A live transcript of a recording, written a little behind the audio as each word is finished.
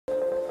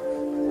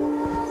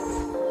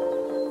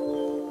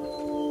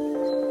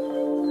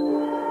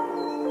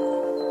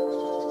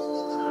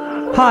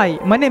Hi,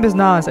 my name is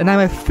Naz and I'm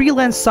a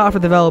freelance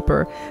software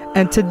developer,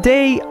 and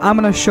today I'm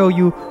gonna show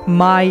you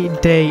my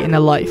day in a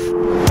life.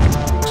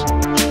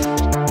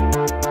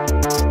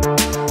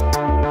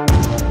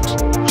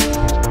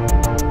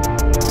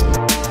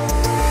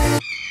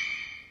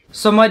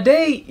 So my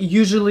day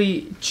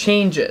usually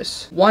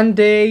changes. One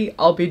day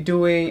I'll be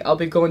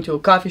going to a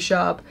coffee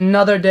shop.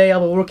 Another day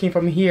I'll be working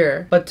from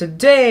here. But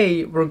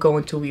today we're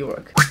going to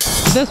WeWork.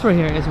 This right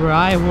here is where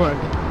I work.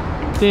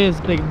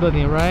 This big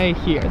building right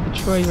here. The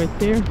trolley right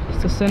there.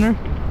 It's the center.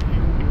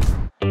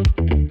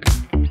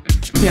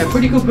 Yeah,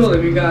 pretty cool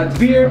building. We got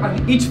beer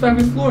on each and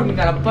every floor, and we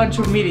got a bunch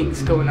of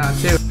meetings going on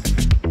too.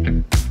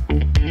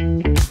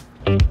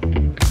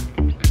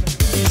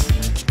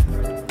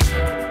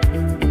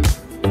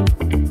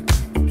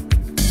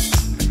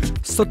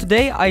 So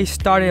today I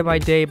started my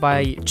day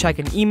by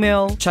checking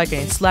email,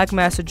 checking Slack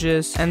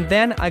messages, and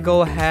then I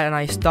go ahead and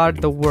I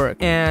start the work.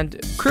 And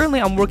currently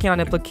I'm working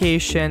on an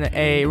application,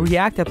 a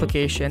React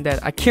application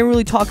that I can't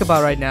really talk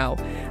about right now,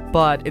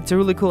 but it's a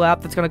really cool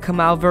app that's gonna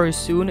come out very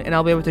soon, and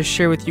I'll be able to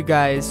share with you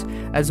guys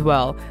as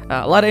well.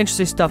 A lot of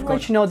interesting stuff.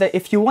 Let you know that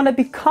if you want to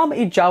become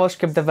a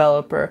JavaScript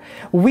developer,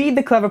 we,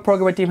 the Clever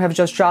Programmer team, have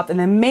just dropped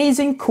an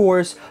amazing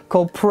course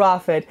called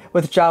Profit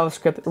with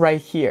JavaScript right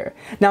here.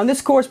 Now in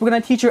this course, we're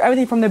gonna teach you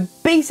everything from the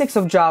basics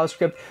of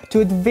JavaScript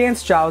to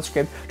advanced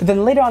JavaScript, to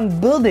then later on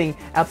building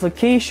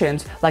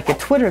applications like a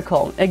Twitter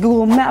clone, a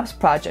Google Maps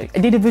project,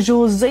 a data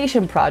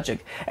visualization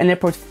project, and a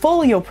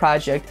portfolio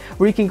project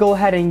where you can go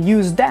ahead and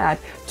use that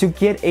to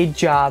get a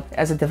job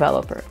as a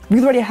developer.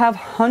 We already have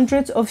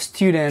hundreds of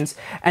students,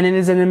 and it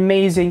is an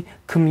amazing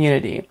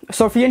community.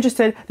 So if you're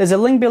interested, there's a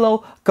link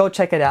below, go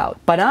check it out.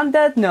 But on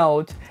that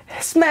note,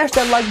 smash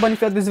that like button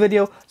if you like this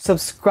video,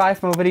 subscribe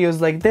for more videos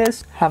like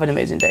this. Have an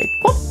amazing day.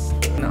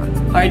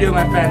 How you doing,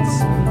 my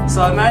friends?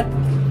 So I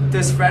met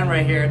this friend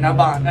right here,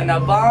 Naban. And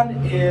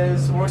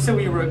Naban works at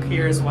WeWork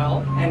here as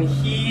well. And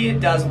he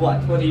does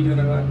what? What do you do,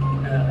 Naban?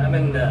 I'm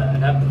an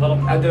app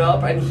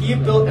developer. And he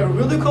built a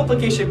really cool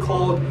application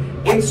called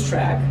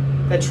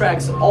Instatrack that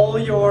tracks all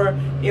your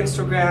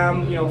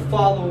Instagram,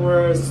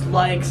 followers,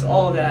 likes,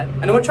 all that.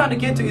 And what we're trying to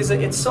get to is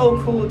that it's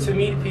so cool to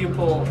meet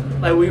people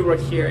like we work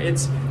here.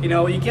 It's,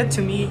 you get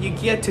to meet, you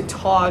get to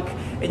talk,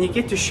 and you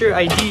get to share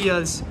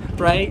ideas,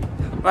 right?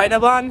 Right,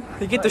 Naban?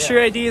 You get to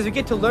share ideas, you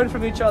get to learn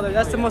from each other.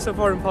 That's the most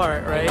important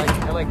part, right?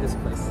 I like this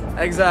place.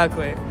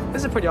 Exactly.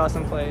 This is a pretty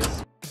awesome place.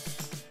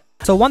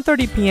 So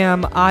 1:30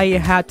 p.m. I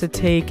had to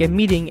take a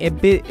meeting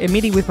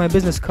with my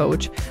business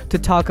coach to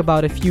talk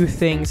about a few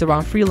things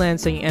around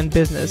freelancing and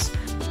business.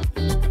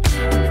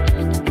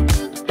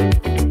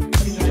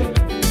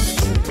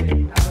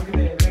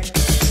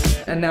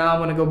 And now I'm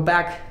gonna go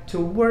back to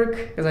work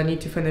because I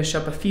need to finish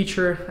up a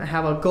feature. I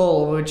have a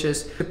goal, which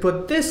is to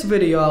put this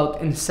video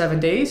out in 7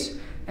 days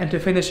and to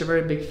finish a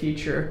very big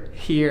feature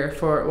here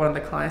for one of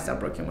the clients I'm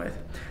working with.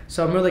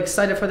 So I'm really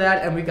excited for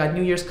that, and we got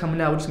New Year's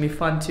coming out, which is gonna be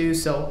fun too,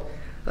 so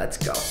let's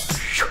go.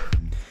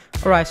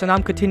 Alright, so now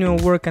I'm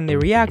continuing work on the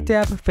React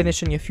app,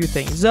 finishing a few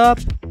things up.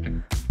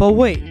 But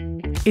wait,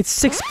 it's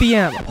 6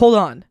 p.m. Hold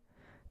on.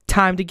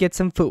 Time to get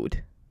some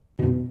food.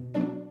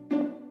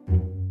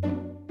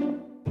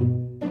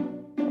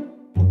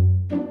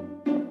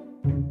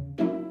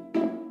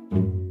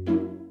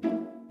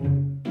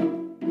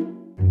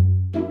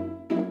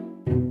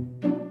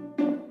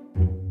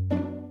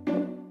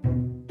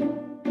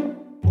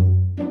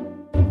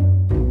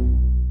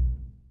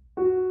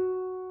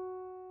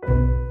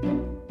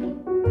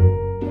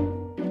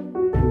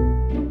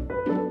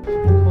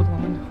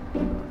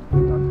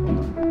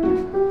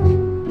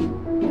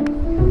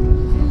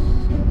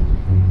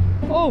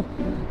 Oh,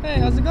 hey,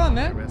 how's it going,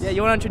 man? Yeah,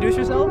 you want to introduce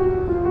yourself?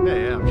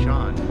 Yeah, I'm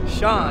Sean.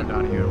 Sean.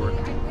 Down here, work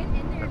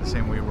at the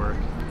same WeWork.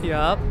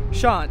 Yep.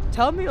 Sean,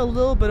 tell me a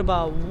little bit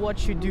about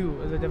what you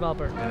do as a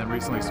developer. And then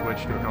recently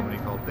switched to a company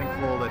called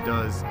Thinkful that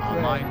does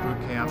online boot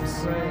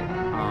camps.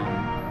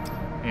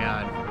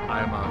 And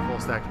I'm a full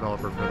stack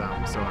developer for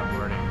them, so I'm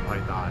learning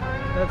Python.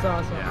 That's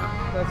awesome.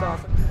 Yeah. That's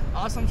awesome.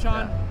 Awesome,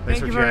 Sean. Yeah.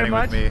 Thank you very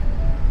much. With me.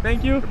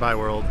 Thank you. Goodbye,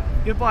 world.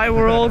 Goodbye,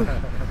 world.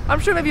 I'm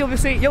sure maybe you'll be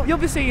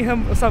seeing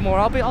him some more.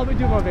 I'll be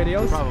doing more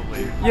videos.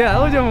 Probably. Yeah,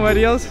 I'll be doing more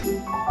videos.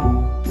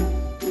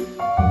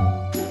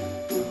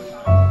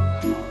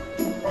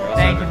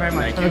 Thank you very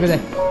much. Have a good day.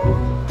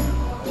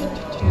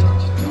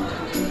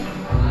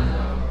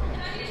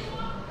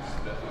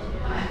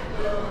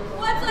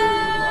 What's up?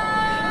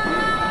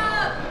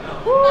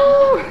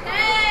 Woo!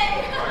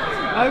 Hey!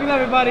 Have a good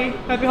night, everybody.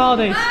 Happy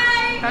holidays.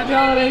 Bye. Happy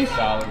holidays.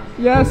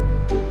 Yes.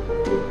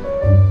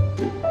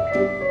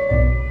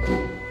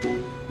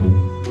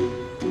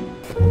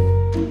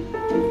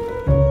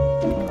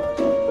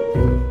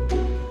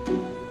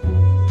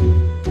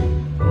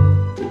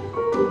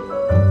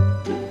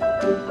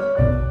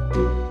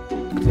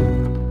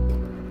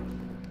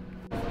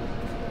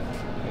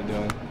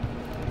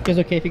 You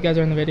guys okay if you guys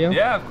are in the video?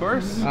 Yeah, of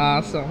course.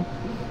 Awesome.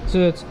 So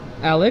it's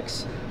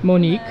Alex,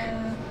 Monique,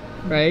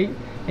 right?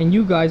 And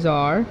you guys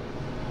are...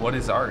 What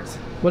is art?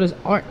 What is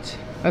art?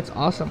 That's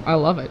awesome. I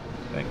love it.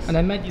 Thanks. And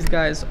I met these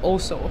guys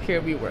also here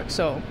at WeWork.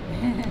 So,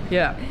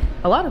 yeah,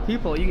 a lot of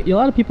people you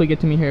get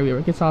to meet here at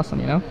WeWork. It's awesome,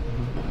 you know.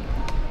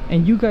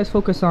 And you guys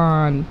focus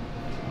on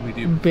We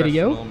do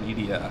video, professional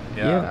media,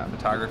 yeah,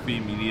 photography,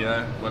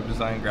 media, web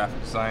design, graphic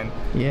design.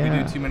 Yeah.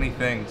 We do too many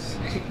things.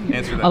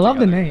 Answer that I love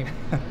the together. name.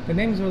 The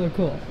name is really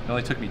cool. It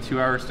only took me 2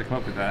 hours to come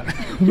up with that.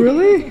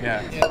 Really?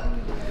 Yeah.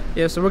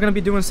 Yeah, so we're gonna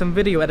be doing some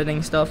video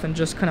editing stuff and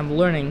just kind of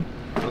learning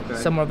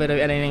some more video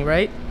editing,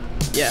 right?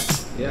 Yeah.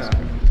 Yeah.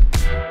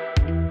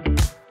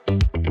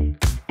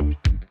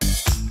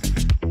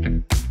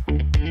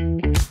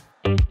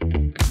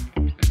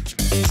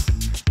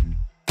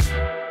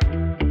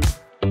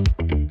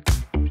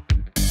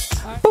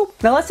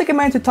 Now let's take a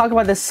minute to talk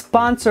about the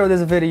sponsor of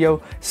this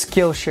video,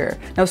 Skillshare.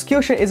 Now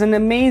Skillshare is an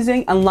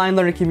amazing online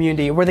learning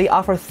community where they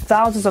offer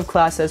thousands of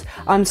classes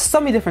on so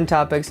many different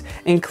topics,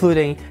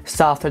 including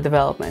software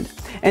development.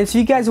 And so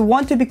you guys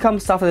want to become a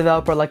software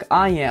developer like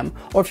I am,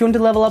 or if you want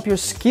to level up your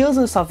skills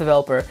as a software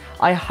developer,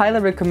 I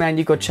highly recommend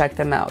you go check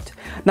them out.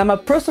 Now my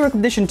personal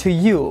recommendation to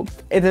you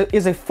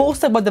is a full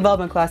step of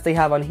development class they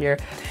have on here.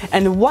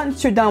 And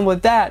once you're done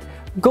with that,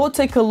 go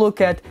take a look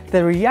at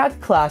the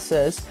React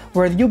classes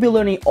where you'll be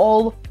learning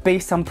all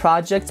based on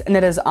projects, and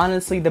that is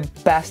honestly the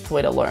best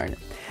way to learn.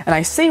 And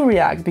I say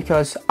React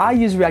because I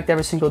use React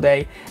every single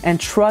day, and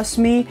trust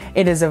me,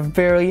 it is a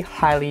very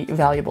highly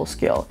valuable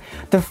skill.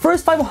 The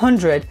first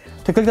 500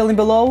 to click the link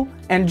below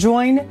and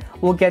join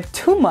will get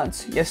 2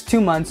 months, yes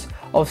 2 months,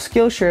 of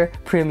Skillshare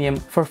Premium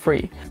for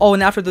free. Oh,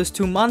 and after those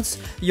 2 months,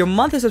 your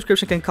monthly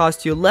subscription can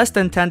cost you less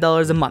than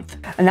 $10 a month.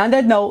 And on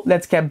that note,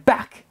 let's get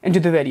back into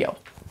the video.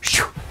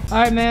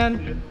 Alright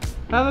man,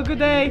 have a good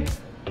day.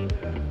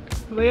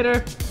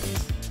 Later.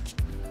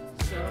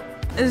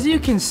 As you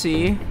can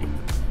see,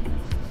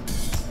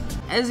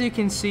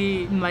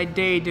 my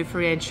day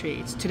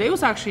differentiates. Today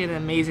was actually an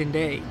amazing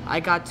day. I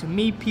got to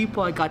meet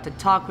people, I got to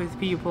talk with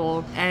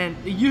people, and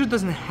it usually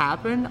doesn't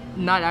happen.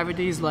 Not every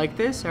day is like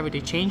this, every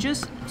day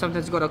changes.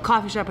 Sometimes I go to a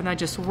coffee shop and I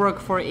just work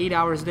for 8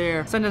 hours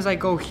there. Sometimes I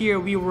go here,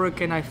 we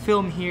work, and I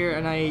film here,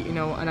 and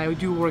I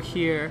do work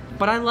here.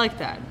 But I like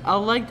that. I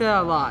like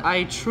that a lot.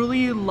 I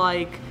truly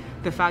like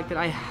the fact that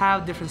I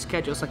have different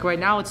schedules. Like right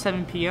now it's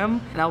 7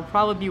 p.m. and I'll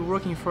probably be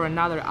working for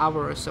another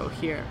hour or so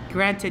here.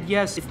 Granted,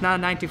 yes, it's not a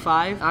 9 to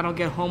 5. I don't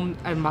get home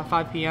at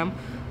 5 p.m.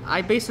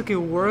 I basically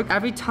work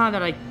every time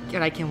that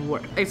I can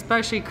work,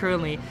 especially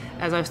currently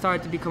as I've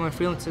started to become a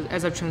freelancer,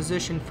 as I've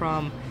transitioned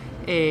from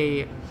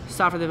a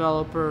software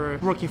developer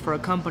working for a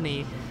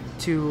company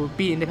to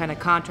be an independent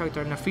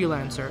contractor and a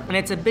freelancer. And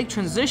it's a big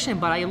transition,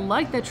 but I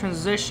like that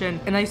transition,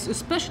 and it's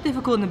especially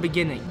difficult in the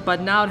beginning.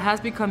 But now it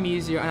has become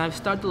easier, and I've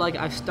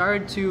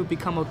started to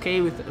become okay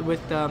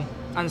with the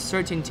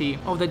uncertainty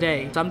of the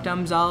day.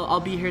 Sometimes I'll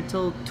be here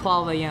till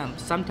 12 a.m.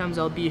 Sometimes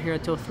I'll be here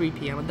till 3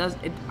 p.m.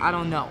 I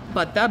don't know.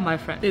 But that, my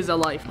friend, is a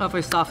life of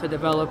a software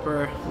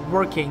developer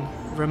working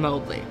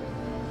remotely.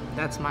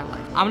 That's my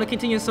life. I'm gonna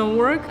continue some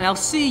work, and I'll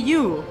see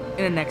you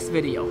in the next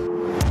video.